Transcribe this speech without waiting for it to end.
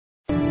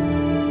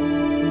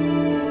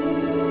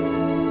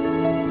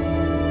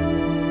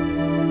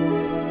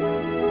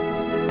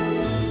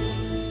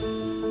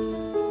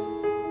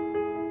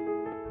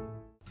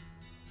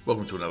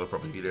Welcome to another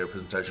property video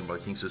presentation by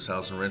Kingscliff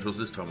Sales and Rentals.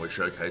 This time we're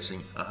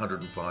showcasing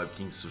 105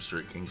 Kingscliff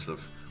Street, Kingscliff.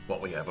 What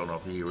we have on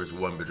offer here is a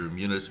one-bedroom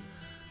unit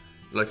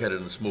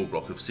located in a small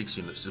block of 6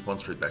 units just one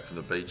street back from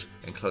the beach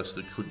and close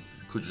to the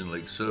Coogin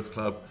League Surf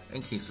Club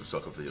and Kingscliff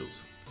soccer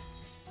fields.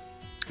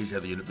 Here's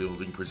how the unit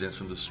building presents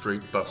from the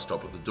street, bus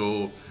stop at the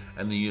door,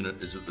 and the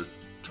unit is at the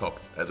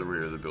top at the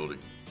rear of the building.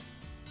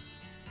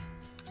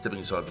 Stepping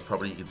inside the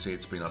property, you can see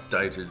it's been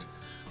updated,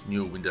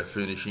 newer window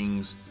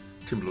furnishings,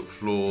 timber-look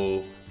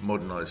floor,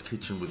 modernised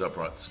kitchen with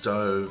upright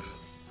stove.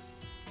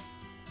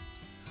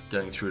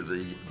 Going through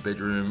the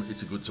bedroom,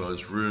 it's a good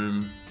sized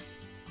room.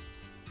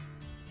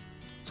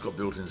 It's got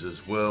built-ins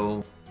as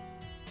well.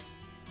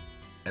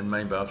 And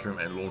main bathroom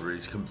and laundry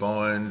is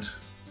combined.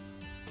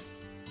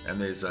 And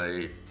there's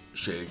a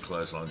shared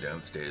clothesline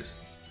downstairs.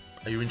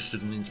 Are you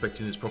interested in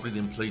inspecting this property?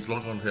 Then please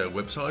log on to our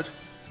website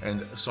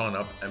and sign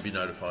up and be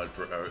notified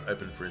for our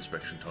open for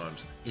inspection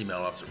times. Email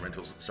us at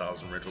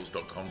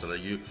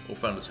rentals@salesandrentals.com.au or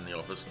phone us in the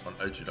office on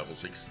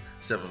 0266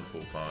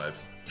 745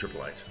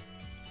 888.